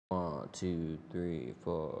two, three,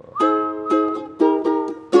 four.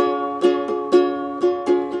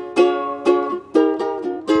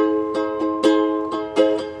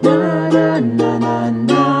 Na na na na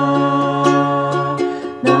na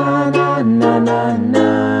na na na na na.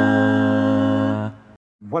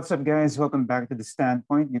 What's up, guys? Welcome back to The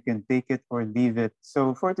Standpoint. You can take it or leave it.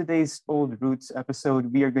 So, for today's Old Roots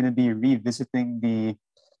episode, we are going to be revisiting the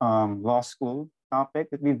law school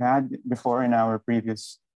topic that we've had before in our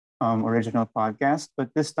previous original podcast.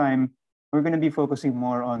 But this time, we're going to be focusing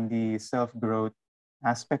more on the self growth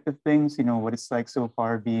aspect of things. You know, what it's like so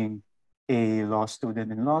far being a law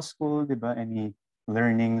student in law school, diba? Any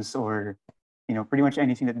learnings or, pretty much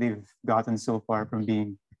anything that they've gotten so far from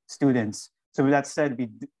being students. So with that said,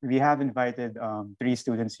 we have invited three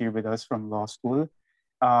students here with us from law school.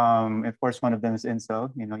 Of course, one of them is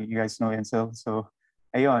Incel. You know, you guys know Incel. So,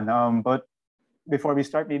 ayun. But before we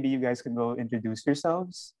start, maybe you guys can go introduce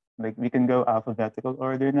yourselves. Like we can go alphabetical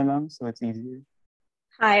order na lang, so it's easier.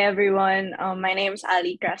 Hi, everyone. My name is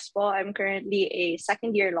Ali Crespo. I'm currently a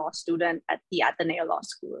second year law student at the Ateneo Law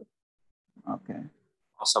School. Okay.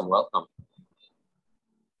 Awesome, welcome.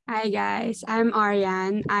 Hi guys, I'm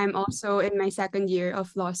Arianne. I'm also in my second year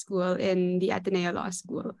of law school in the Ateneo Law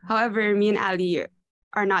School. However, me and Ali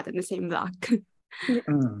are not in the same block.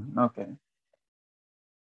 Okay.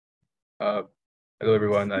 Hello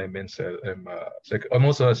everyone, I'm Incel. I'm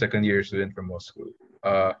also a second year student from law school,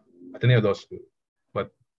 Ateneo Law School,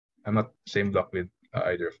 but I'm not same block with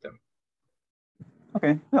either of them.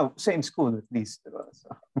 Okay. Well, same school at least. Diba?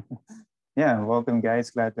 So, yeah, welcome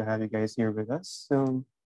guys. Glad to have you guys here with us. So,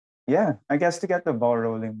 yeah, I guess to get the ball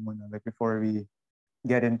rolling muna, like before we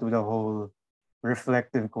get into the whole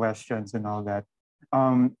reflective questions and all that,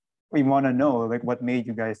 we want to know like what made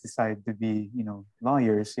you guys decide to be,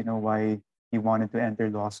 lawyers, why you wanted to enter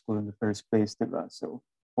law school in the first place, diba? So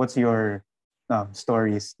what's your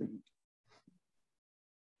stories?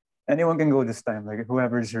 Anyone can go this time, like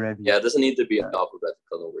whoever's ready. Yeah, it doesn't need to be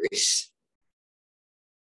alphabetical, no worries.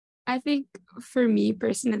 I think for me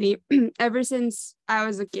personally, ever since I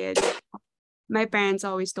was a kid, my parents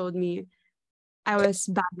always told me I was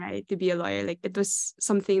bad right to be a lawyer. Like it was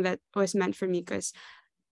something that was meant for me because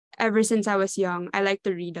ever since I was young, I like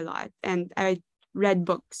to read a lot and I read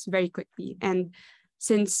books very quickly. And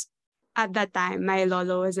since at that time my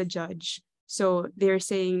lolo was a judge, so they're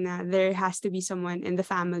saying that there has to be someone in the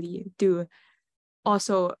family to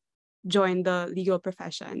also join the legal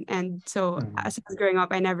profession. And so as I was growing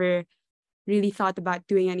up, I never really thought about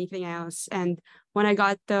doing anything else. And when I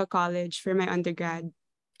got to college for my undergrad,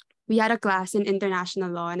 we had a class in international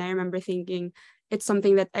law. And I remember thinking it's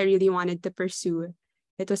something that I really wanted to pursue.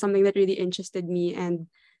 It was something that really interested me and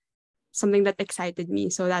something that excited me.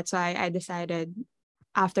 So that's why I decided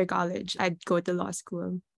after college, I'd go to law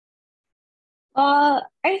school. I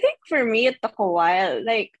think for me, it took a while.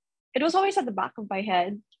 Like, it was always at the back of my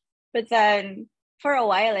head. But then for a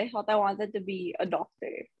while, I thought I wanted to be a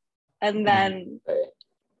doctor. And then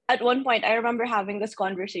at one point, I remember having this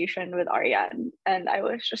conversation with Arianne. And I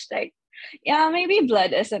was just like, yeah, maybe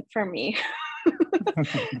blood isn't for me.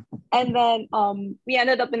 And then we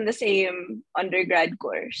ended up in the same undergrad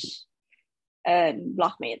course and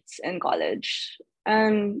blockmates in college.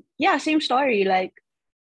 And yeah, same story. Like,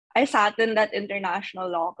 I sat in that international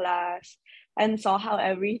law class and saw how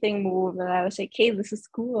everything moved. And I was like, hey, this is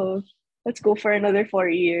cool. Let's go for another 4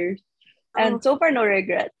 years. And so far, no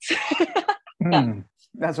regrets.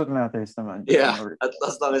 That's what matters naman. Yeah,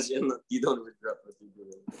 as long as you don't regret what you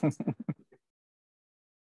do.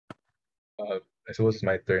 I suppose it's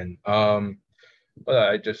my turn.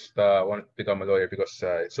 I just wanted to become a lawyer because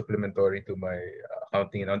it's supplementary to my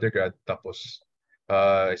accounting in undergrad. Tapos,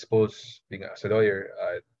 I suppose being as a lawyer,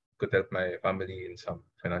 I could help my family in some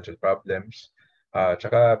financial problems.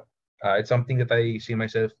 Tsaka, it's something that I see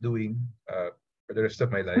myself doing for the rest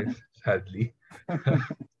of my life, sadly.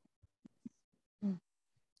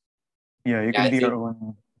 Yeah, you can be your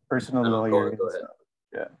own personal lawyer. Go ahead.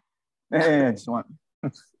 Yeah. Yeah, just one.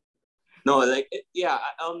 No, like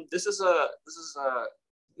this is a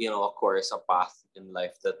of course a path in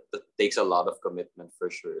life that takes a lot of commitment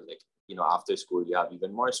for sure. Like, after school you have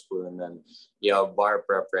even more school, and then you have bar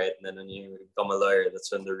prep, right? And then when you become a lawyer,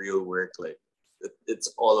 that's when the real work, like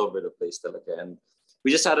it's all over the place talaga. And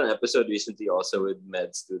we just had an episode recently also with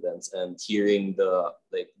med students, and hearing the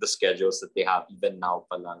schedules that they have even now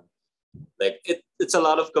palang. Like it's a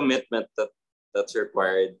lot of commitment that's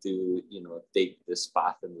required to take this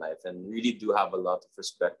path in life, and really do have a lot of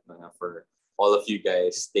respect for all of you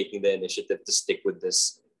guys taking the initiative to stick with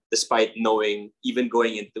this despite knowing, even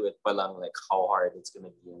going into it palang, like how hard it's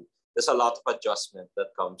gonna be, and there's a lot of adjustment that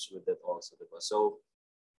comes with it also. Diba? So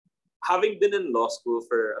having been in law school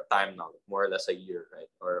for a time now, more or less a year, right?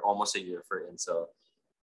 Or almost a year for Incel,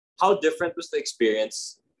 how different was the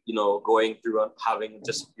experience, going through having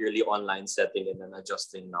just purely online setting and then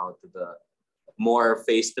adjusting now to the more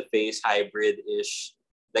face-to-face hybrid-ish?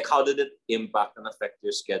 Like, how did it impact and affect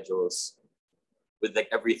your schedules with like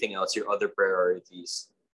everything else, your other priorities?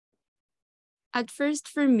 At first,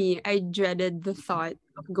 for me, I dreaded the thought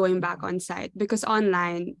of going back on site because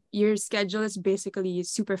online, your schedule is basically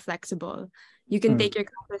super flexible. You can take your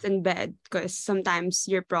classes in bed because sometimes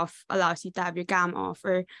your prof allows you to have your cam off,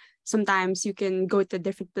 or sometimes you can go to a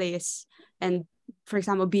different place and, for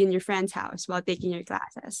example, be in your friend's house while taking your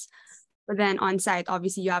classes. But then on site,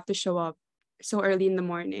 obviously, you have to show up so early in the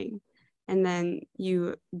morning, and then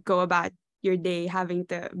you go about your day having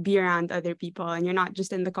to be around other people, and you're not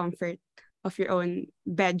just in the comfort of your own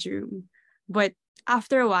bedroom. But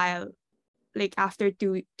after a while, like after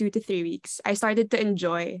 2 to 3 weeks, I started to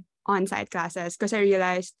enjoy on-site classes because I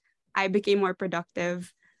realized I became more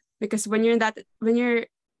productive. Because when you're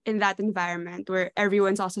in that environment where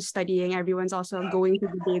everyone's also studying, everyone's also going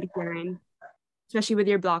through the daily grind, especially with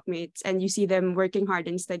your blockmates, and you see them working hard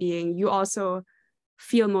and studying, you also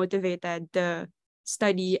feel motivated to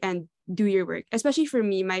study and do your work. Especially for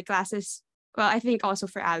me, my classes, well, I think also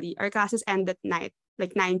for Ali, our classes end at night,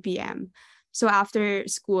 like 9 p.m. So after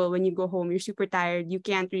school, when you go home, you're super tired. You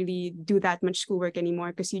can't really do that much schoolwork anymore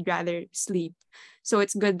because you'd rather sleep. So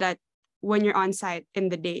it's good that when you're on site in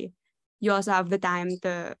the day, you also have the time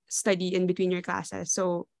to study in between your classes.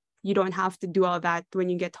 So you don't have to do all that when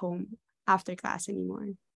you get home after class anymore.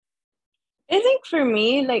 I think for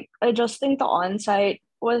me, like adjusting to on-site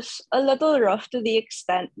was a little rough to the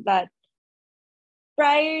extent that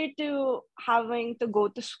prior to having to go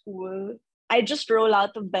to school, I just roll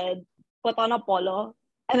out of bed, put on a polo,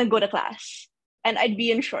 and then go to class. And I'd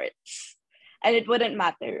be in shorts. And it wouldn't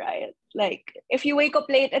matter, right? Like, if you wake up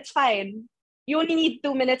late, it's fine. You only need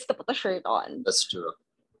 2 minutes to put a shirt on. That's true.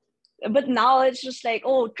 But now it's just like,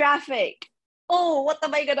 oh, traffic. Oh, what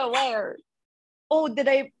am I gonna wear? Oh, did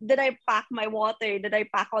I pack my water? Did I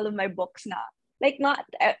pack all of my books now?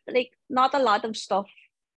 Not a lot of stuff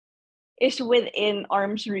is within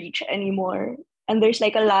arm's reach anymore. And there's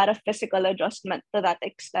like a lot of physical adjustment to that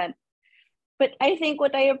extent. But I think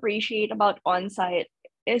what I appreciate about on-site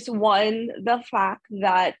is, one, the fact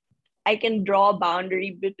that I can draw a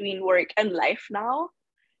boundary between work and life now.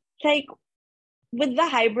 Like with the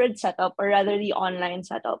hybrid setup, or rather the online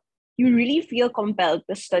setup, you really feel compelled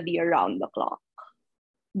to study around the clock.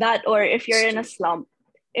 That, or if you're in a slump,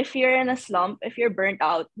 if you're burnt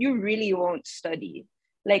out, you really won't study.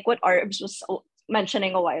 Like what Arbs was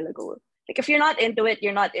mentioning a while ago. Like if you're not into it,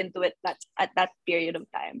 you're not into it at that period of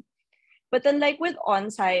time. But then like with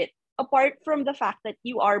on-site, apart from the fact that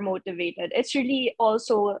you are motivated, it's really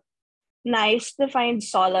also nice to find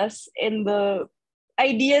solace in the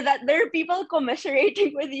idea that there are people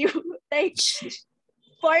commiserating with you. Like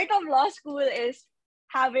part of law school is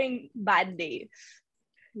having bad days.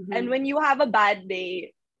 Mm-hmm. And when you have a bad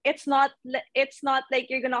day, it's not like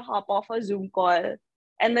you're gonna hop off a Zoom call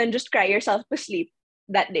and then just cry yourself to sleep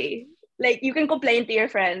that day. Like you can complain to your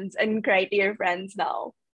friends and cry to your friends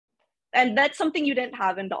now. And that's something you didn't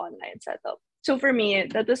have in the online setup. So for me,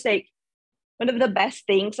 that was like one of the best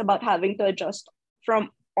things about having to adjust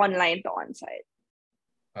from online to on-site.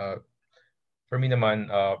 For me naman,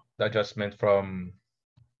 the adjustment from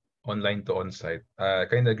online to on-site, I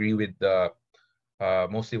kind of agree with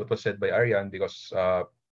mostly what was said by Arianne, because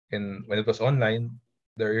when it was online,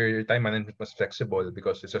 your time management was flexible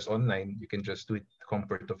because it's just online. You can just do it the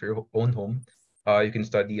comfort of your own home. You can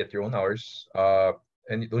study at your own hours.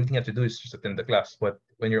 And the only thing you have to do is just attend the class. But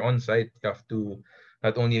when you're on site, you have to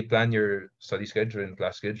not only plan your study schedule and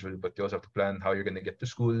class schedule, but you also have to plan how you're going to get to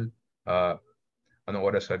school. Anong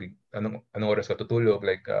oras ka tutulog,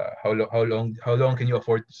 like how long can you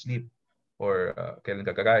afford to sleep, or kailan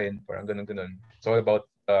ka kakain, parang ganun. It's all about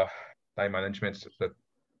time management. So that,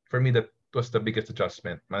 for me, that was the biggest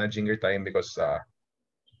adjustment, managing your time, because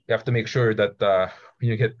you have to make sure that when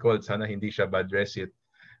you get called, sana hindi siya bad resit,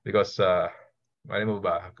 because alam mo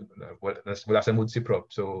ba, wala sa mood si prop,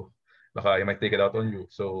 so baka he might take it out on you.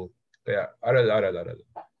 So kaya aral.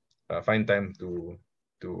 Find time to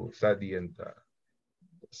study and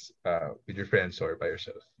with your friends or by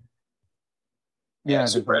yourself. Yeah,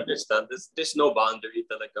 super understand. There's no boundary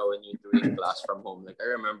talaga when you're doing class from home. Like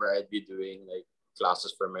I remember I'd be doing like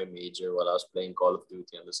classes for my major while I was playing Call of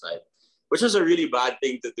Duty on the side, which was a really bad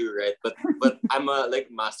thing to do, right? But I'm a like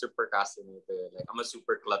master procrastinator. Like I'm a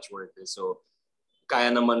super clutch worker, so kaya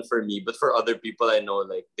naman for me, but for other people I know,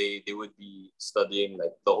 like they would be studying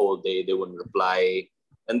like the whole day, they wouldn't reply.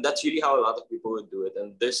 And that's really how a lot of people would do it.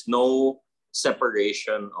 And there's no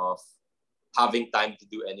separation of having time to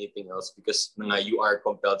do anything else because you are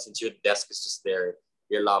compelled since your desk is just there,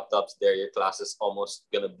 your laptop's there, your class is almost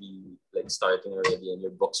gonna be like starting already and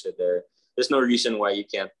your books are there. There's no reason why you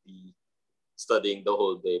can't be studying the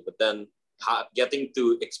whole day. But then getting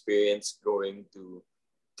to experience going to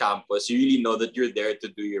campus, you really know that you're there to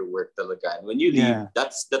do your work talaga. And when you leave,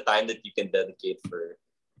 that's the time that you can dedicate for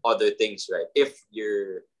other things, right? If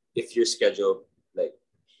your schedule like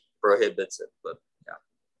prohibits it. But yeah.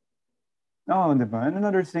 Oh, diba? And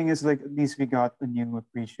another thing is like at least we got a new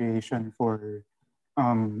appreciation for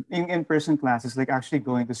in-person classes, like actually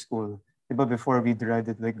going to school. Diba, before we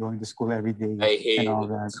dreaded like going to school every day I hate and all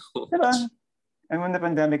it that. so Diba? much. And when the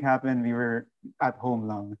pandemic happened, we were at home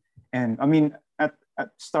lang. And I mean, at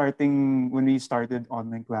starting, when we started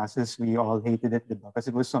online classes, we all hated it because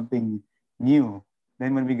it was something new.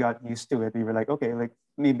 Then when we got used to it, we were like, okay, like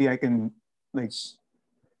maybe I can like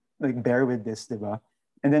bear with this, diba?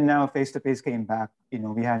 And then now face to face came back. You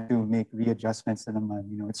know, we had to make readjustments na naman.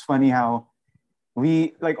 You know, it's funny how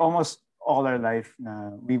we like almost all our life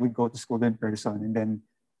we would go to school in person, and then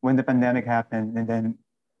when the pandemic happened, and then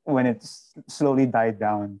when it slowly died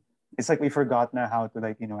down, it's like we forgot now how to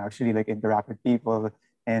like actually like interact with people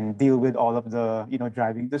and deal with all of the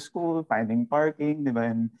driving to school, finding parking, diba,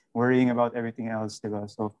 and worrying about everything else, diba?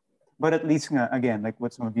 So, but at least nga, again, like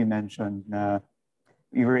what some of you mentioned,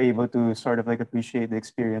 we were able to sort of like appreciate the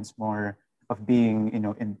experience more of being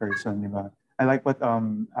in person, diba? I like what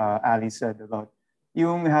Ali said about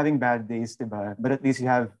yung having bad days, diba? But at least you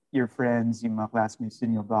have your friends, yung mga classmates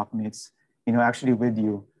and your blockmates, actually with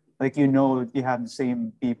you. Like you have the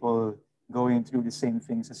same people going through the same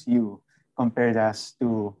things as you, compared as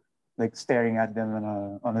to like staring at them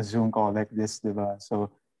on a Zoom call like this, diba?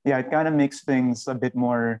 So yeah, it kind of makes things a bit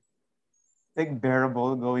more like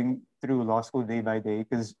bearable going through law school day by day,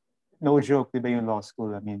 because no joke, diba, yung law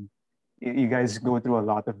school, I mean, you guys go through a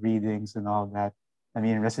lot of readings and all that. I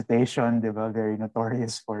mean, recitation, diba, very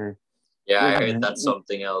notorious for. Yeah, I heard that's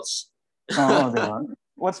something else. Oh, diba?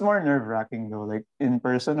 What's more nerve-wracking though, like in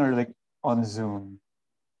person or like on Zoom?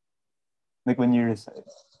 Like when you recite.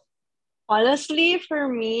 Honestly, for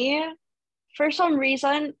me, for some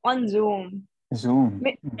reason, on Zoom. Zoom.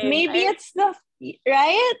 Maybe it's the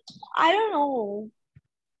right. I don't know.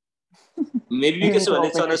 Maybe You because need to when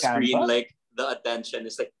it's open on a your screen, Canva? like the attention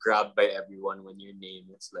is like grabbed by everyone when your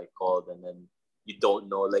name is like called, and then you don't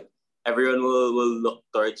know, like everyone will look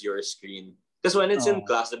towards your screen. Because when it's in Oh.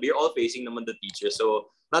 class, you're all facing naman the teacher,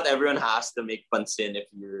 so not everyone has to make pansin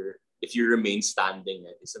if you remain standing.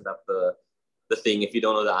 Right? Isn't that the thing? If you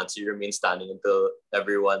don't know the answer, you remain standing until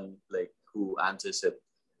everyone like who answers it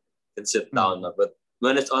can sit down. But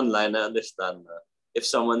when it's online, I understand if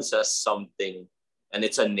someone says something and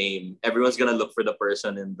it's a name, everyone's gonna look for the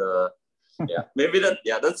person in the maybe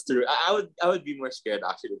that's true. I would be more scared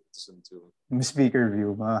actually to listen to. Speaker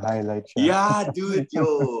view, mga highlight siya. Yeah, dude,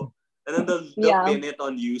 yo. And then they'll Yeah. pin it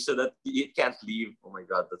on you so that it can't leave. Oh my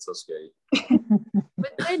god, that's so scary.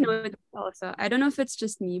 But I know it also. I don't know if it's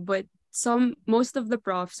just me, but most of the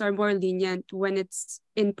profs are more lenient when it's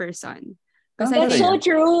in person. Because I That's think so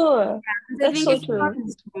true. I That's think so if true. on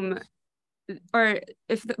Zoom, or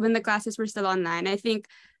when the classes were still online, I think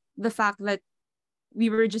the fact that we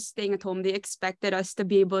were just staying at home, they expected us to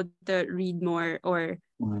be able to read more or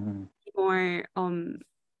more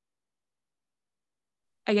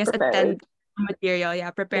I guess Prepared. attend the material,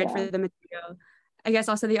 prepared for Yeah. the material. I guess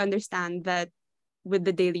also they understand that with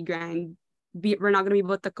the daily grind, we're not gonna be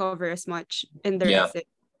able to cover as much in the Yeah. essay.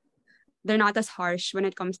 They're not as harsh when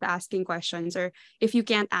it comes to asking questions, or if you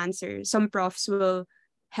can't answer, some profs will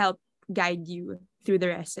help guide you through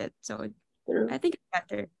the recit. So True. I think it's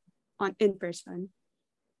better in person.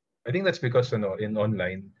 I think that's because in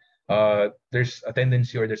online, there's a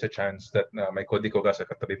tendency or there's a chance that may kodiko ka sa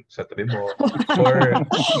tabi mo, or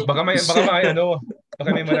baka may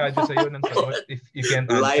maradyo sa iyo ng sagot if you can't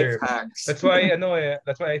Life answer. hacks. That's why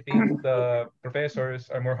I think the professors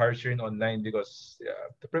are more harsher in online, because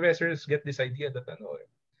the professors get this idea that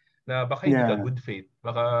na baka hindi ka good faith,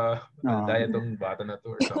 baka daya tong bata na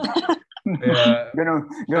to or something. Kaya ganun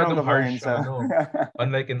masyadong ka ba harsh sa...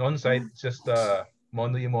 unlike in on-site, just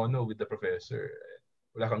mono with the professor.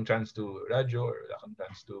 Wala kang chance to radyo or wala kang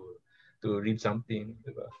chance to read something,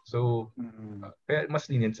 diba? So kaya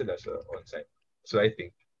mas lenient sila sa on-site. So I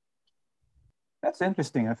think That's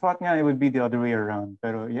interesting. I thought nga it would be the other way around.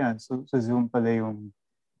 Pero yeah, so sa Zoom pala yung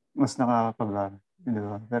mas nakakapag,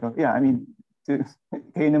 diba? Pero yeah, I mean, to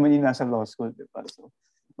kayo naman yung nasa law school, diba? So,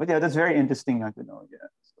 but yeah, that's very interesting not to know. Yeah.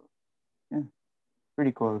 So, yeah,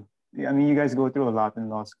 pretty cool. Yeah, I mean, you guys go through a lot in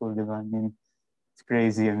law school, diba? I mean, it's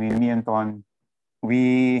crazy. I mean, me and Ton,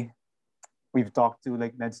 we've talked to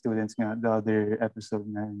like med students nga the other episode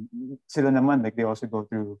na sila naman like they also go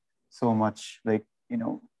through so much like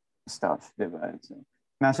stuff, diba? So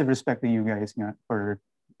massive respect to you guys nga for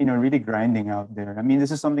really grinding out there. I mean, this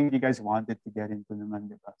is something you guys wanted to get into naman,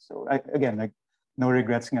 diba? So again, like no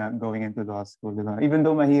regrets nga going into law school, diba? Even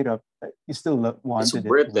though mahirap, like, you still It's wanted it.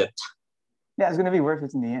 worth Diba? it. Yeah, it's gonna be worth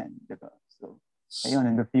it in the end, diba? So ayun,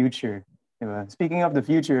 in the future, diba? Speaking of the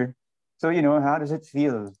future, so how does it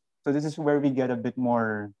feel? So this is where we get a bit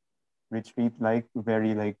more retreat, like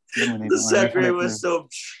very like The segue was so.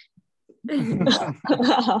 Ayun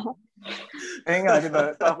nga,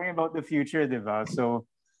 diba? Talking about the future, diba? So,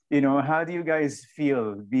 how do you guys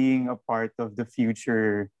feel being a part of the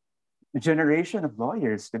future generation of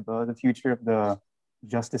lawyers, diba? The future of the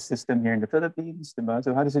justice system here in the Philippines, diba?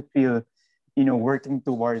 So how does it feel, working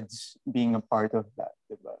towards being a part of that,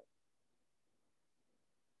 diba?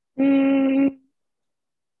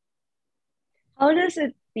 How does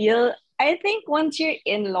it feel? I think once you're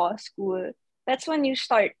in law school, that's when you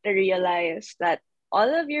start to realize that all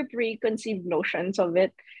of your preconceived notions of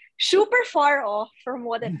it super far off from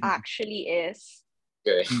what it actually is.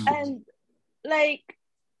 Okay. And like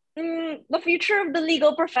the future of the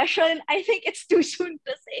legal profession, I think it's too soon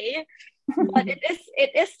to say, but it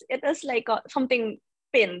is like something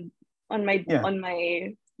pinned on my Yeah. on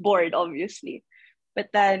my board, obviously.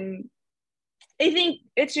 But then I think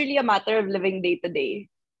it's really a matter of living day to day.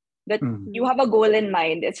 That you have a goal in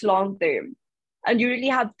mind, it's long term, and you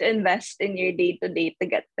really have to invest in your day to day to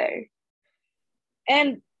get there.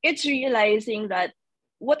 And it's realizing that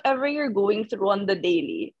whatever you're going through on the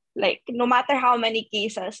daily, like no matter how many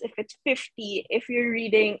cases, if it's 50, if you're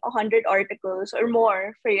reading 100 articles or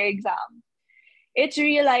more for your exam, it's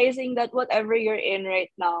realizing that whatever you're in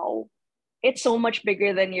right now, it's so much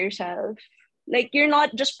bigger than yourself. Like you're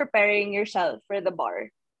not just preparing yourself for the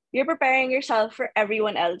bar. You're preparing yourself for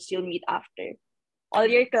everyone else you'll meet after. All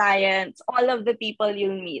your clients, all of the people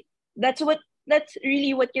you'll meet. That's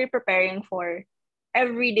really what you're preparing for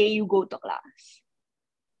every day you go to class.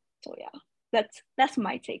 So yeah, that's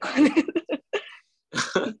my take on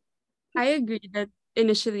it. I agree that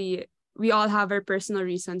initially we all have our personal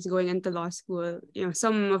reasons going into law school.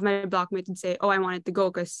 Some of my blockmates would say, "Oh, I wanted to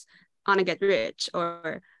go because I want to get rich,"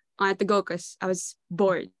 or "I wanted to go because I was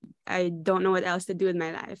bored. I don't know what else to do in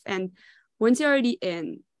my life." And once you're already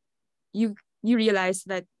in, you realize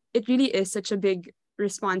that it really is such a big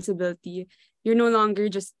responsibility. You're no longer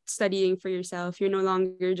just studying for yourself. You're no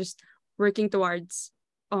longer just working towards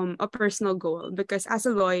a personal goal, because as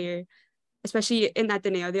a lawyer, especially in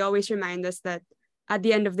Ateneo, they always remind us that at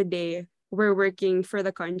the end of the day, we're working for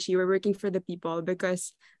the country, we're working for the people,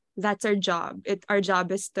 because that's our job. Our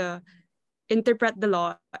job is to interpret the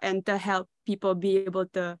law and to help people be able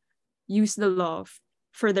to use the law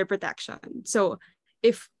for their protection. So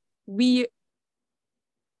if we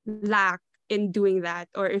lack in doing that,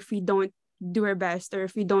 or if we don't do our best, or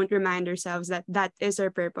if we don't remind ourselves that that is our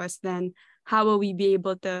purpose, then how will we be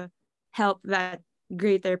able to help that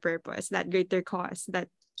greater purpose, that greater cause? That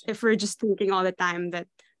if we're just thinking all the time that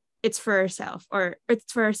it's for ourselves, or it's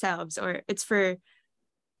for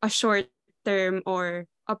a short term or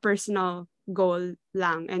a personal goal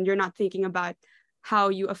lang, and you're not thinking about how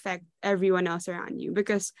you affect everyone else around you.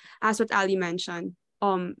 Because as what Ali mentioned,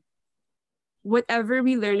 whatever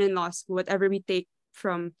we learn in law school, whatever we take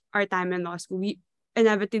from our time in law school, we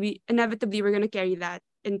inevitably we're gonna carry that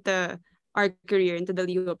into our career, into the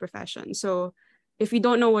legal profession. So if we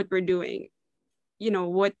don't know what we're doing,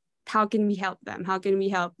 how can we help them? How can we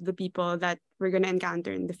help the people that we're gonna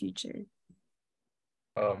encounter in the future?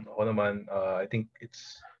 Ako naman, I think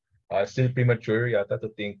it's still premature yata to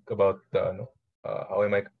think about how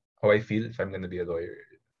I feel if I'm gonna be a lawyer,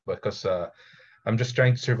 because I'm just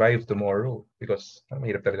trying to survive tomorrow, because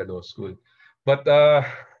mahirap talaga law school. But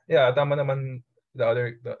yeah, tama naman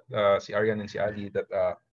si Arianne and si Ali, that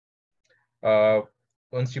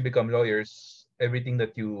once you become lawyers, everything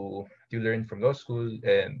that you learn from law school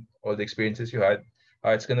and all the experiences you had,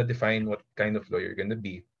 it's gonna define what kind of lawyer you're gonna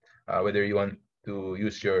be. Whether you want to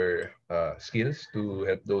use your skills to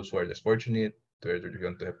help those who are less fortunate, whether you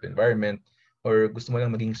want to help the environment, or gusto mo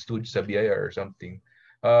lang maging stooge sa BIR or something.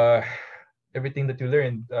 Everything that you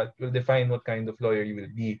learn will define what kind of lawyer you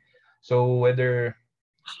will be. So whether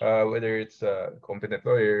it's a competent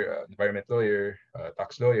lawyer, environment lawyer,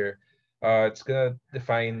 tax lawyer, it's gonna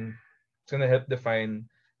help define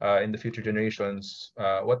in the future generations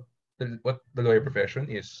what what the lawyer profession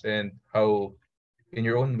is, and how in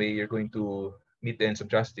your own way you're going to meet the ends of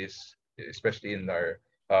justice, especially in our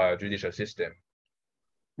judicial system.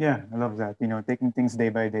 Yeah, I love that. Taking things day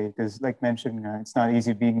by day, because like mentioned, it's not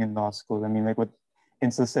easy being in law school. I mean, like what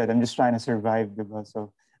Incel said, I'm just trying to survive, diba?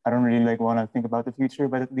 So I don't really like want to think about the future,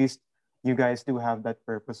 but at least you guys do have that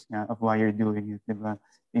purpose of why you're doing it, diba?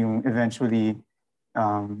 Yung eventually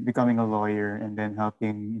becoming a lawyer and then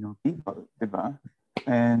helping, people, diba?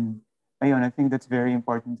 And ayun, I think that's very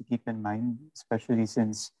important to keep in mind, especially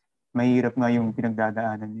since mahirap nga yung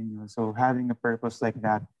pinagdadaanan ninyo. So having a purpose like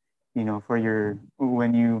that, for your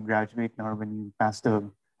when you graduate now or when you pass the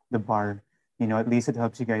bar, at least it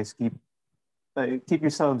helps you guys keep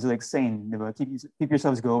yourselves like sane, diba? Keep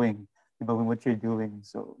yourselves going, diba, with what you're doing.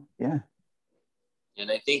 So yeah. And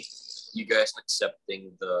I think you guys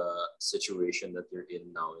accepting the situation that you're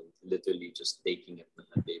in now and literally just taking it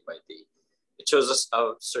day by day, it shows us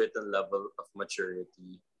a certain level of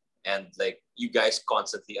maturity, and like you guys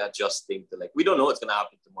constantly adjusting to, like, we don't know what's gonna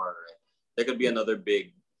happen tomorrow, right? There could be another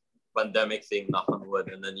big pandemic thing, knock on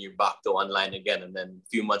wood, and then you're back to online again, and then a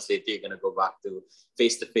few months later you're gonna go back to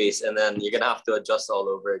face to face, and then you're gonna have to adjust all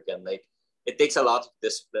over again. Like, it takes a lot of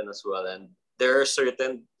discipline as well, and there are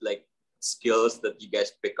certain like skills that you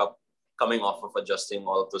guys pick up coming off of adjusting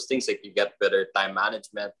all of those things. Like, you get better time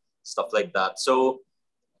management, stuff like that. So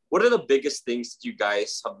what are the biggest things that you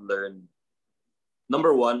guys have learned,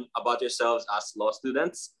 number one, about yourselves as law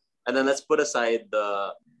students? And then let's put aside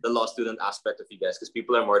the law student aspect of you guys, because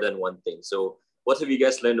people are more than one thing. So what have you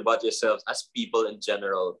guys learned about yourselves as people in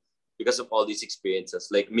general because of all these experiences?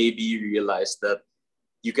 Like, maybe you realize that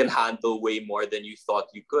you can handle way more than you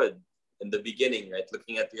thought you could in the beginning, right?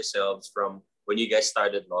 Looking at yourselves from when you guys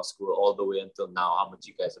started law school all the way until now, how much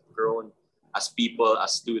you guys have grown as people,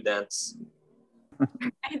 as students.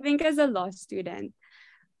 I think as a law student,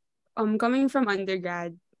 coming from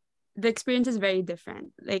undergrad, the experience is very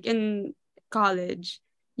different. Like in college,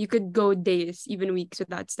 you could go days, even weeks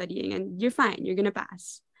without studying, and you're fine, you're gonna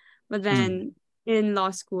pass. But then in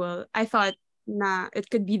law school, I thought, nah,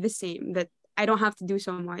 it could be the same, that I don't have to do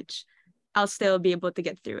so much. I'll still be able to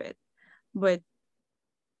get through it. But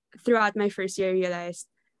throughout my first year, I realized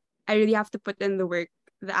I really have to put in the work,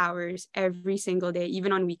 the hours every single day,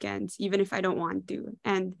 even on weekends, even if I don't want to.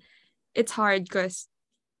 And it's hard because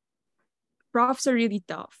profs are really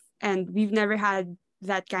tough, and we've never had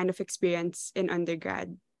that kind of experience in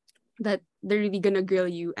undergrad, that they're really gonna grill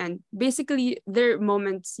you. And basically, there are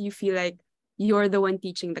moments you feel like you're the one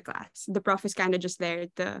teaching the class. The prof is kind of just there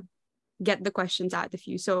to get the questions out of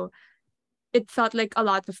you. So it felt like a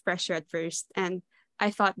lot of pressure at first. And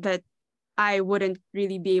I thought that I wouldn't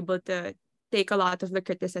really be able to take a lot of the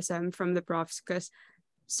criticism from the profs, because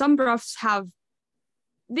some profs have,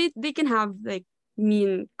 they can have like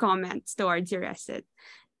mean comments towards your essay.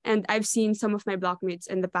 And I've seen some of my blockmates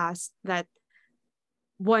in the past that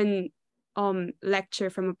one lecture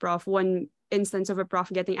from a prof, one instance of a prof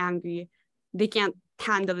getting angry, they can't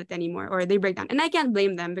handle it anymore, or they break down. And I can't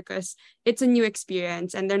blame them, because it's a new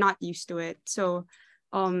experience and they're not used to it. So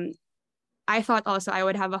I thought also I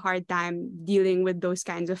would have a hard time dealing with those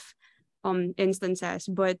kinds of instances.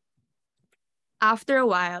 But after a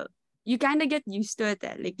while, you kind of get used to it.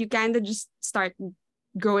 Like, you kind of just start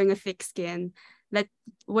growing a thick skin, that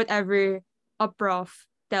whatever a prof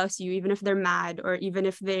tells you, even if they're mad or even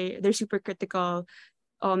if they're super critical,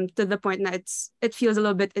 to the point that it feels a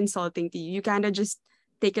little bit insulting to you, you kind of just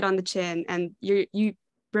take it on the chin, and you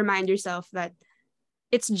remind yourself that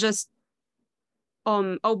it's just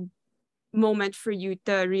a moment for you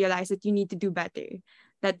to realize that you need to do better,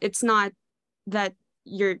 that it's not that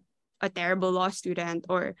you're a terrible law student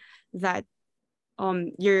or that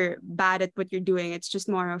you're bad at what you're doing. It's just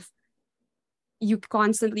more of, you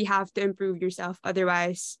constantly have to improve yourself,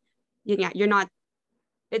 otherwise you're not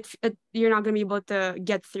you're not going to be able to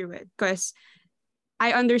get through it. Because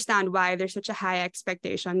I understand why there's such a high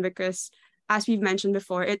expectation, because as we've mentioned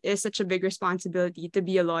before, it is such a big responsibility to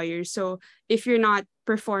be a lawyer. So if you're not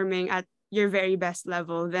performing at your very best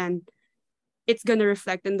level, then it's going to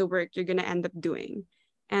reflect in the work you're going to end up doing.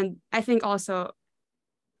 And I think also,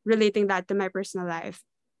 relating that to my personal life,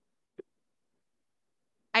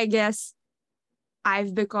 I guess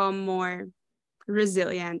I've become more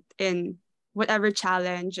resilient in whatever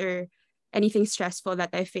challenge or anything stressful that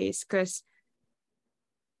I face. Because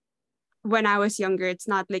when I was younger, it's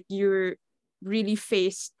not like you're really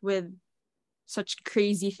faced with such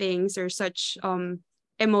crazy things or such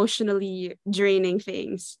emotionally draining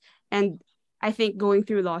things. And I think going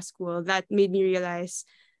through law school, that made me realize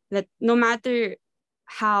that no matter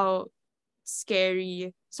how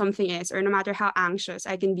scary something is, or no matter how anxious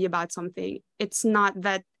I can be about something, it's not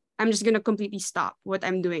that I'm just gonna completely stop what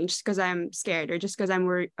I'm doing just because I'm scared or just because I'm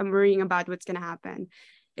worrying about what's gonna happen.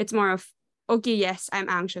 It's more of, okay, yes, I'm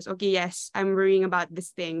anxious. Okay, yes, I'm worrying about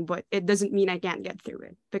this thing, but it doesn't mean I can't get through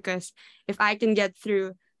it. Because if I can get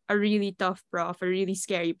through a really tough prof, a really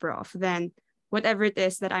scary prof, then whatever it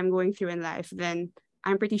is that I'm going through in life, then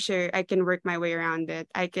I'm pretty sure I can work my way around it.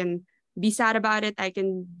 I can be sad about it. I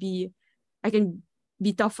can be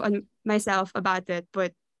tough on myself about it,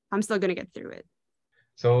 but I'm still gonna get through it.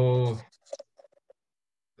 So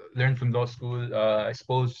learn from law school. I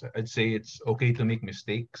suppose I'd say it's okay to make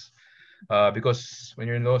mistakes. Because when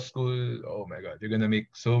you're in law school, oh my God, you're gonna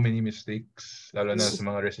make so many mistakes, lalo na sa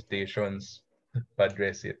mga recitations, bad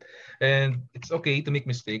recit. And it's okay to make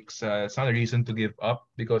mistakes. It's not a reason to give up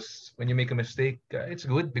because when you make a mistake, it's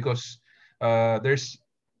good because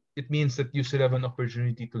it means that you still have an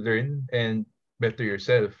opportunity to learn and better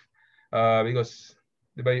yourself. Because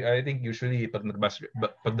diba, I think usually pag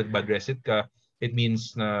nag-bad recit ka, it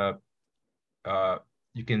means na uh,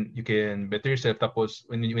 you can better yourself. Tapos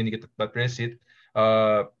when you get that receipt,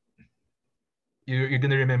 uh, you're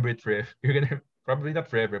gonna remember it forever. You're gonna probably not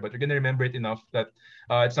forever, but you're gonna remember it enough that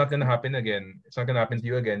it's not gonna happen again. It's not gonna happen to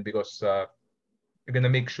you again because you're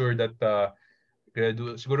gonna make sure that you're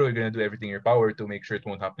gonna do everything in your power to make sure it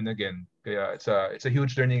won't happen again. Kaya it's a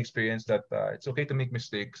huge learning experience that it's okay to make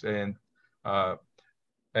mistakes uh,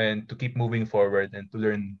 and to keep moving forward and to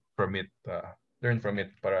learn from it. Learn from it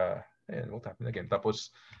para it won't happen again. Tapos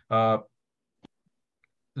uh,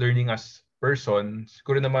 learning as person,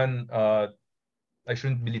 siguro naman I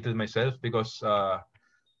shouldn't belittle myself because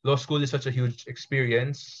law school is such a huge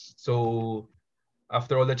experience. So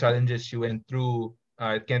after all the challenges you went through,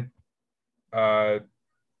 it can't.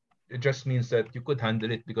 It just means that you could handle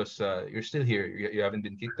it because you're still here. You haven't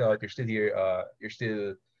been kicked out. You're still here. You're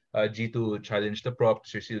still G to challenge the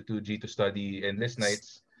props. You're still to G to study endless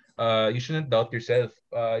nights. You shouldn't doubt yourself.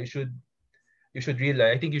 You should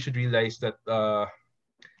realize. I think you should realize that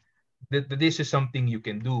that this is something you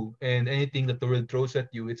can do, and anything that the world throws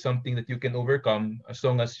at you, it's something that you can overcome as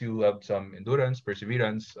long as you have some endurance,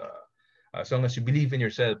 perseverance, as long as you believe in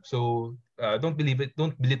yourself. So don't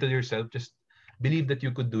belittle yourself. Just believe that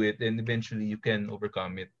you could do it, and eventually you can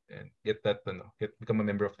overcome it and become a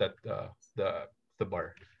member of that the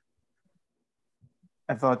bar.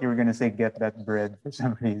 I thought you were gonna say get that bread for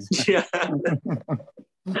some reason. Yeah.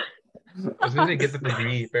 I was gonna say get the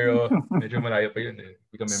degree, pero medyo malayo pa yun eh.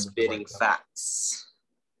 Become a member of the Spitting bar. facts.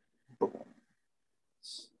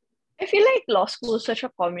 I feel like law school is such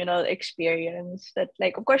a communal experience that,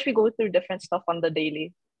 like, of course, we go through different stuff on the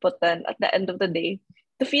daily, but then at the end of the day,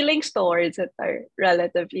 the feelings towards it are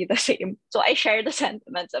relatively the same. So I share the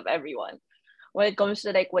sentiments of everyone when it comes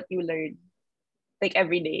to like what you learn, like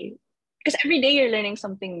every day, because every day you're learning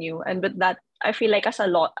something new, and with that, I feel like at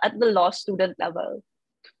the law student level,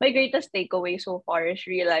 my greatest takeaway so far is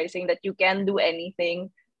realizing that you can do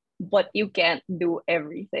anything, but you can't do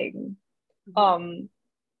everything. Um,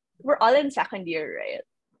 we're all in second year, right?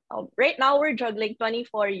 Right now we're juggling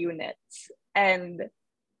 24 units, and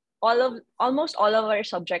almost all of our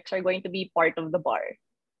subjects are going to be part of the bar.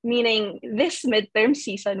 Meaning this midterm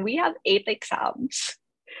season we have 8 exams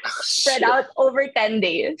spread out over 10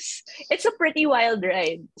 days. It's a pretty wild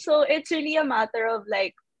ride. So it's really a matter of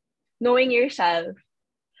like knowing yourself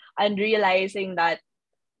and realizing that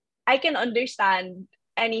I can understand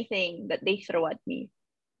anything that they throw at me.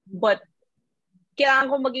 But kailangan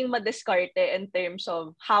ko maging madiskarte in terms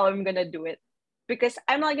of how I'm gonna do it. Because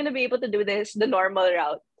I'm not gonna be able to do this the normal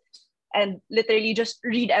route and literally just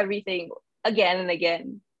read everything again and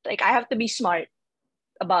again. Like I have to be smart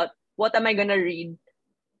about what am I gonna read,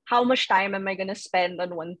 how much time am I gonna spend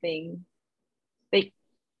on one thing. Like,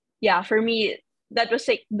 yeah, for me, that was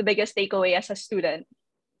like the biggest takeaway as a student.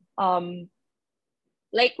 Um,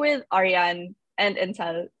 like with Arianne and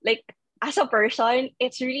Incel, like as a person,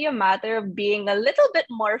 it's really a matter of being a little bit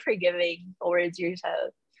more forgiving towards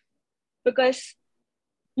yourself. Because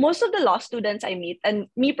most of the law students I meet, and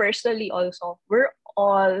me personally also, we're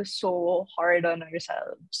all so hard on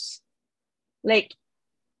ourselves. Like,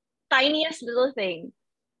 tiniest little thing.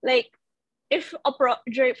 Like, if a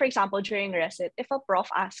for example, during recit, if a prof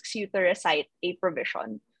asks you to recite a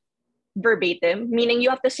provision verbatim, meaning you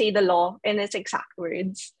have to say the law in its exact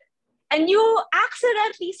words, and you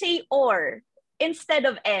accidentally say or instead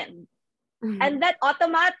of and, and that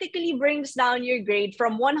automatically brings down your grade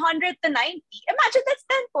from 100 to 90. Imagine that's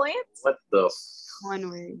 10 points. What the? One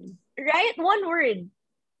word. Right? One word.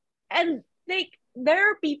 And like,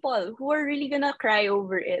 there are people who are really gonna cry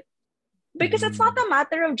over it. because it's not a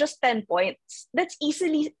matter of just 10 points. That's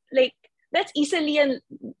easily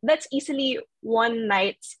one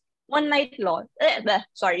night loss.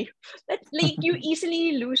 Sorry. That's like you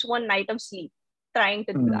easily lose one night of sleep trying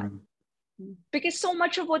to do that. Because so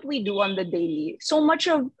much of what we do on the daily, so much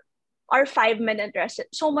of our 5 minute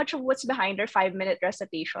so much of what's behind our 5 minute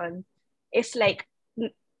recitation is like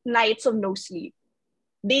nights of no sleep,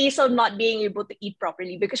 days of not being able to eat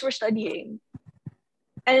properly because we're studying.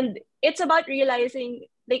 And it's about realizing,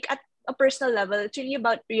 like at a personal level, it's really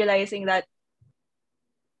about realizing that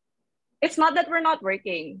it's not that we're not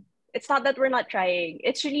working. It's not that we're not trying.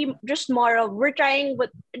 It's really just more of we're trying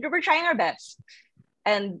our best.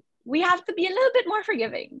 And we have to be a little bit more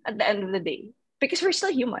forgiving at the end of the day because we're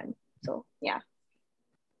still human. So yeah.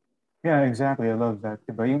 Yeah, exactly. I love that.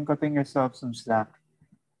 Diba? Yung cutting yourself some slack.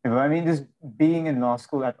 Diba? I mean, just being in law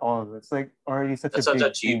school at all, it's like already such That's a such big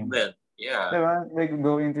thing. achievement. Yeah. Diba? Like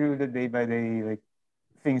going through the day by day, like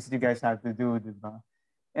things that you guys have to do, diba?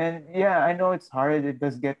 And yeah, I know it's hard. It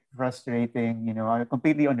does get frustrating. I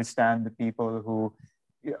completely understand the people who,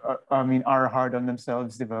 I mean, are hard on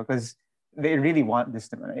themselves, diba? Because they really want this.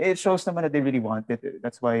 Diba? It shows them that they really want it.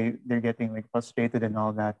 That's why they're getting like frustrated and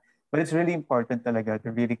all that. But it's really important talaga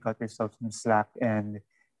to really cut yourself some slack and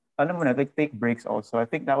alam mo na, like take breaks also. I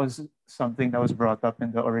think that was something that was brought up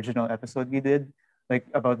in the original episode we did, like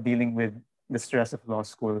about dealing with the stress of law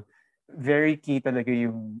school. Very key talaga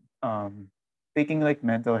yung taking like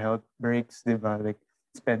mental health breaks, diba? Like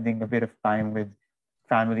spending a bit of time with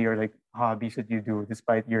family or like hobbies that you do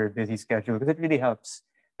despite your busy schedule because it really helps.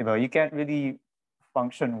 Diba? You can't really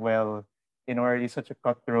function well in already such a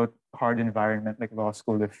cutthroat, hard environment like law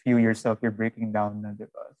school if you yourself you're breaking down, na,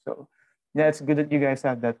 diba? So yeah, it's good that you guys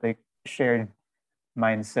have that like shared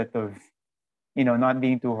mindset of not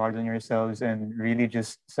being too hard on yourselves and really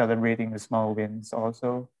just celebrating the small wins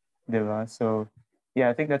also, diba? So yeah,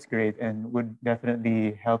 I think that's great and would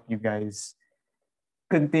definitely help you guys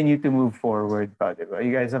continue to move forward pa, diba?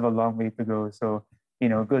 You guys have a long way to go. So,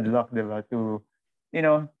 good luck, diba, to,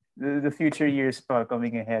 the future years pa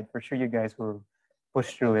coming ahead. For sure you guys will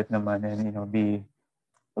push through it naman and, be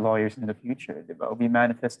lawyers in the future, diba? We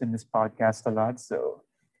manifest in this podcast a lot. So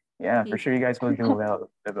yeah, for sure you guys will do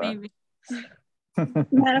well, diba? Maybe.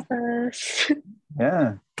 Manifest.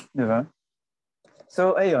 Yeah, diba?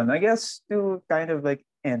 So ayun, I guess to kind of like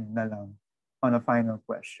end na lang on a final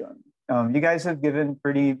question. You guys have given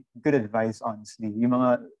pretty good advice, honestly. Yung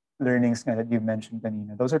mga learnings nga that you mentioned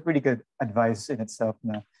kanina, those are pretty good advice in itself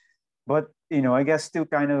na. But, I guess to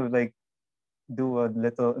kind of like do a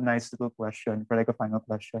nice little question for like a final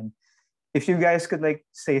question. If you guys could like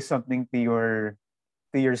say something to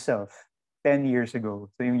yourself 10 years ago,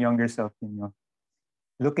 so yung younger self ninyo,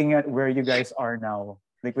 looking at where you guys are now,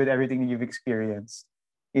 like with everything you've experienced,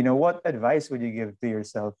 what advice would you give to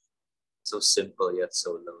yourself? So simple yet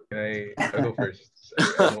so low. I'll go first.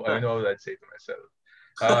 I know what I'd say to myself.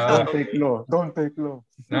 Don't take law. Don't take law.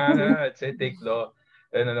 Nah, I'd say take law.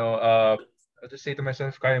 And I'll just say to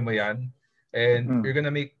myself, kaya mo yan. And you're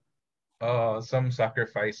gonna make some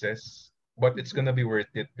sacrifices, but it's gonna be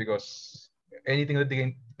worth it because anything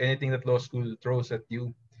that law school throws at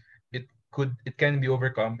you, it can be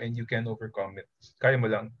overcome and you can overcome it. Kaya mo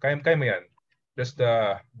lang. Kaya mo yan. Just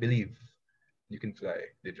believe you can fly.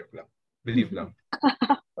 Di joke lang. Believe lang.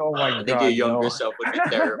 Oh my I think your God, younger no. self would be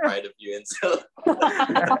terrified of you, Incel.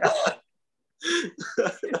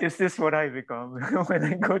 Is this what I become when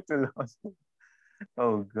I go to law school?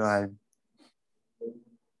 Oh God.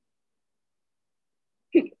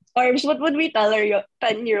 Orbs, what would we tell our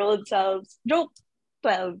 10-year-old selves? Joke,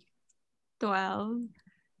 12. 12.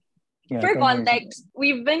 Yeah, For 10 years context,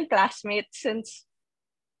 we've been classmates since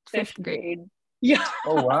 5th grade. Yeah. ago.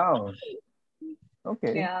 Oh wow.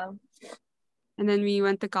 Okay. Yeah. And then we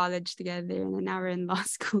went to college together and then now we're in law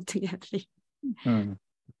school together.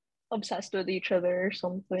 Obsessed with each other or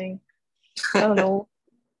something. I don't know.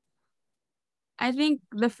 I think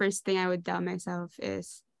the first thing I would tell myself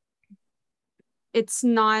is it's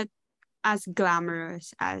not as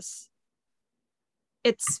glamorous as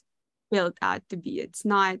it's built out to be. It's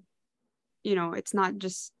not, it's not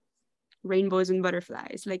just rainbows and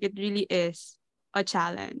butterflies. Like it really is a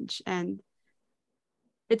challenge and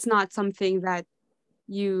it's not something that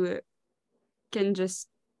you can just,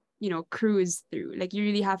 cruise through. Like you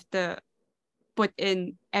really have to put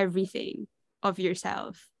in everything of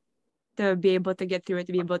yourself to be able to get through it,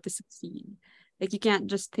 to be able to succeed. Like you can't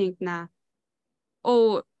just think na,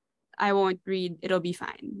 oh, I won't read, it'll be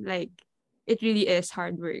fine. Like it really is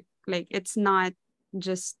hard work. Like it's not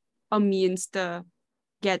just a means to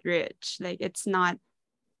get rich. Like it's not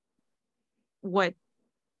what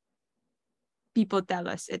people tell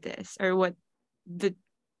us it is, or what the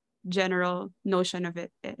general notion of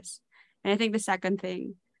it is. And I think the second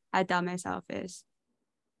thing I tell myself is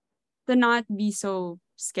to not be so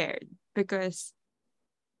scared, because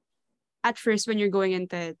at first when you're going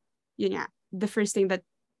into it, yeah, the first thing that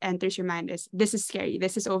enters your mind is, this is scary,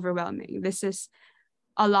 this is overwhelming, this is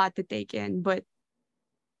a lot to take in. But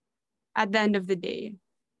at the end of the day,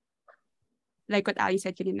 like what Ali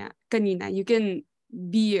said kanina, you can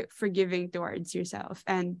be forgiving towards yourself.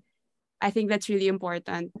 And I think that's really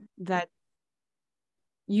important that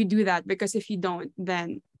you do that, because if you don't,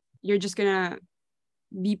 then you're just gonna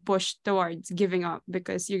be pushed towards giving up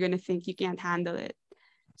because you're gonna think you can't handle it.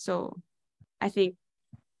 So I think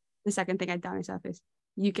the second thing I tell myself is,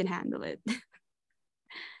 you can handle it.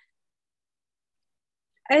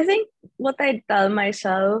 I think what I tell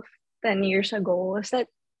myself 10 years ago was that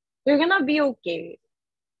you're gonna be okay.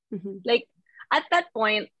 Mhm. Like, at that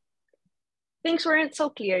point, things weren't so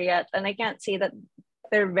clear yet, and I can't say that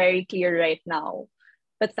they're very clear right now.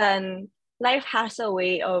 But then life has a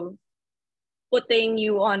way of putting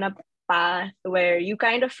you on a path where you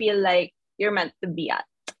kind of feel like you're meant to be at.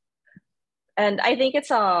 And I think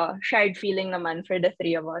it's a shared feeling naman for the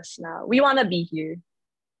three of us now. We want to be here.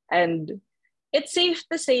 And it's safe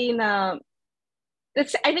to say na,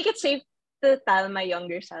 I think it's safe to tell my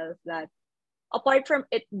younger self that apart from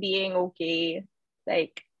it being okay,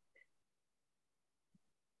 like,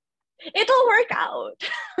 it'll work out.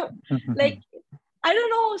 Like, I don't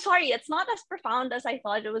know, sorry, it's not as profound as I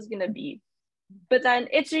thought it was gonna be. But then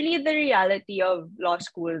it's really the reality of law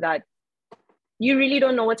school that you really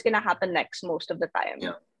don't know what's gonna happen next most of the time.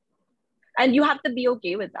 Yeah. And you have to be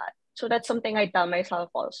okay with that. So that's something I tell myself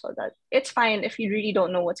also, that it's fine if you really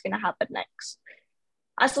don't know what's gonna happen next.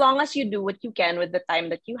 As long as you do what you can with the time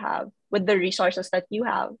that you have, with the resources that you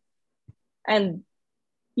have, and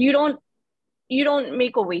you don't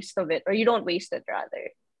make a waste of it, or you don't waste it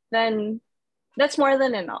rather, then that's more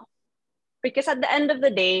than enough. Because at the end of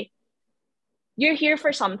the day, you're here for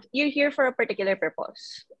a particular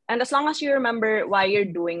purpose. And as long as you remember why you're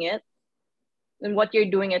doing it and what you're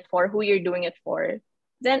doing it for, who you're doing it for,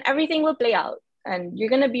 then everything will play out and you're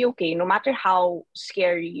gonna be okay, no matter how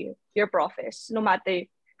scary your prof is, no matter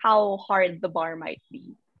how hard the bar might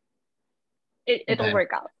be. It'll Okay.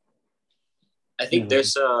 work out. I think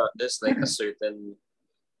there's like a certain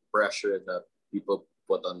pressure that people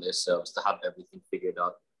put on themselves to have everything figured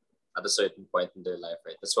out at a certain point in their life,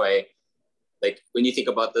 right? That's why, like, when you think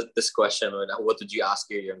about this question, what would you ask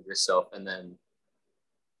your younger self, and then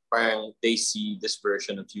parang they see this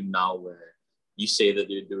version of you now where you say that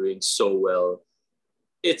you're doing so well.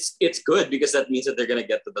 It's good because that means that they're gonna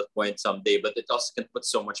get to that point someday, but it also can put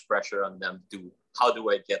so much pressure on them to, how do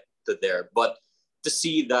I get to there? But to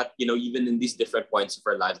see that, even in these different points of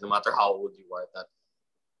our lives, no matter how old you are, that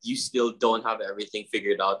you still don't have everything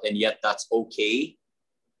figured out, and yet that's okay.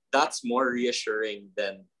 That's more reassuring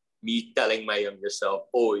than me telling my younger self,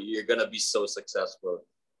 "Oh, you're gonna be so successful."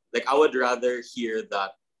 Like, I would rather hear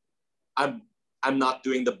that I'm not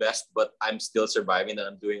doing the best, but I'm still surviving, and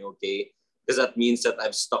I'm doing okay, because that means that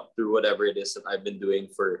I've stuck through whatever it is that I've been doing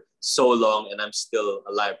for so long, and I'm still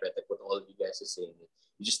alive, right? Like what all of you guys are saying.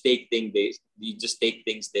 You just take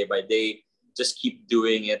things day by day, just keep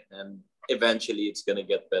doing it, and eventually it's gonna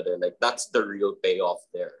get better. Like, that's the real payoff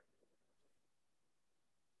there.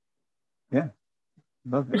 Yeah,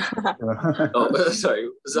 love it. Oh,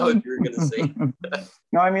 sorry. Is that what you were gonna say?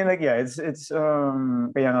 No, I mean, like, yeah, it's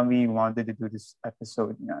kaya nga we wanted to do this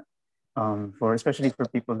episode nga, for especially for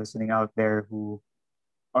people listening out there who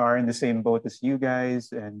are in the same boat as you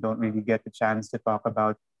guys and don't really get the chance to talk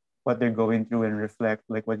about what they're going through and reflect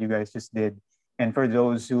like what you guys just did. And for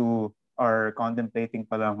those who are contemplating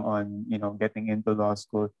pa lang on, getting into law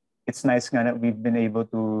school, it's nice nga that we've been able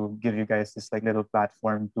to give you guys this like little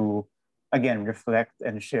platform to, again, reflect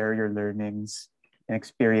and share your learnings and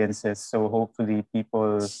experiences. So hopefully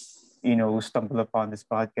people, who stumble upon this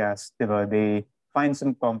podcast, diba, they find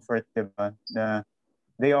some comfort, diba, na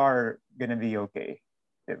they are gonna be okay,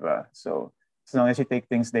 diba? So as long as you take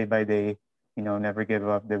things day by day, never give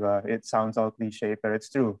up, diba? It sounds all cliche, but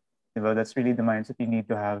it's true, diba? That's really the mindset you need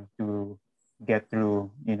to have to get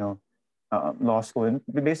through, law school and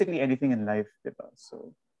basically anything in life, diba?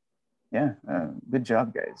 So yeah, good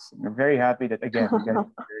job, guys. We're very happy that again you guys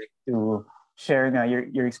are here to share now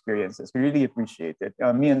your experiences. We really appreciate it.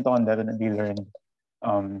 Me and Ton definitely learned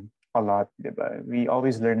a lot, diba? We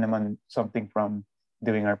always learn naman something from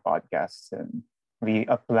doing our podcasts, and we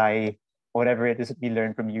apply whatever it is that we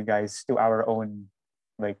learn from you guys to our own,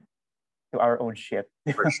 like, to our own shit.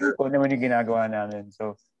 For sure. Kung naman yung ginagawa namin.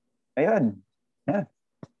 So, ayun. Yeah.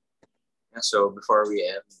 Yeah, so before we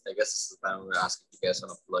end, I guess this is the time we're asking if you guys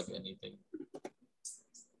want to plug anything.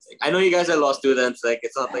 Like, I know you guys are law students. Like,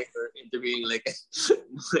 it's not like we're interviewing like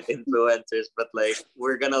influencers, but like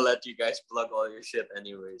we're gonna let you guys plug all your shit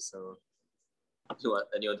anyway. So, if you want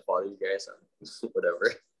anyone to follow you guys on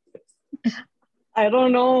whatever. I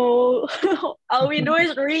don't know. All we do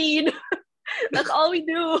is read. That's all we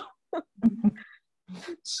do.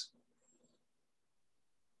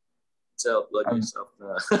 So plug yourself.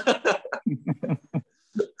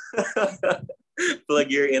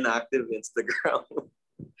 Plug your inactive Instagram.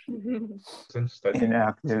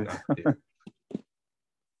 Inactive.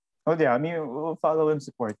 Oh yeah, I mean we'll follow and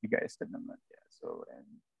support you guys din naman. Yeah. So and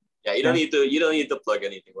Yeah, you don't need to plug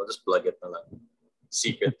anything. We'll just plug it na lang.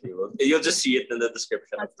 Secretly. You'll just see it in the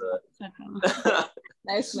description of the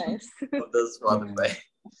Nice. of the Spotify.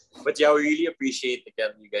 But yeah, we really appreciate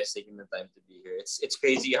again you guys taking the time to be here. It's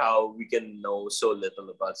crazy how we can know so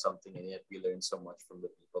little about something and yet we learn so much from the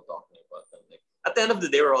people talking about them. Like at the end of the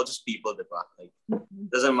day, we're all just people, diba? Like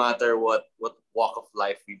doesn't matter what walk of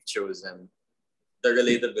life we've chosen. The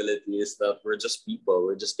relatability is that we're just people.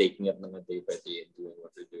 We're just taking it on a day by day and doing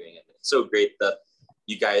what we're doing. And it's so great that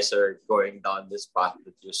you guys are going down this path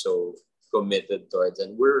that you're so committed towards.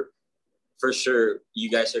 And we're for sure you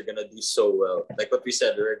guys are gonna do so well. Like what we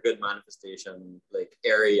said, we're a good manifestation like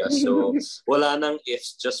area. So wala nang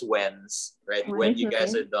ifs, just whens, right? When you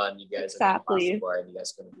guys are done, you guys are gonna pass the bar and you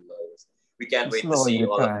guys are gonna be lawyers. We can't wait to see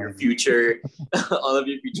all of your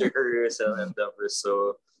future careers and endeavors.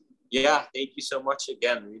 So yeah, thank you so much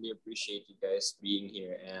again. Really appreciate you guys being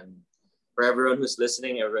here. And for everyone who's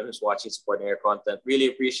listening, everyone who's watching, supporting our content, really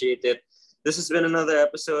appreciate it. This has been another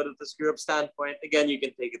episode of the Screw Up Standpoint. Again, you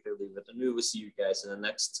can take it or leave it. And we will see you guys in the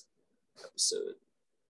next episode.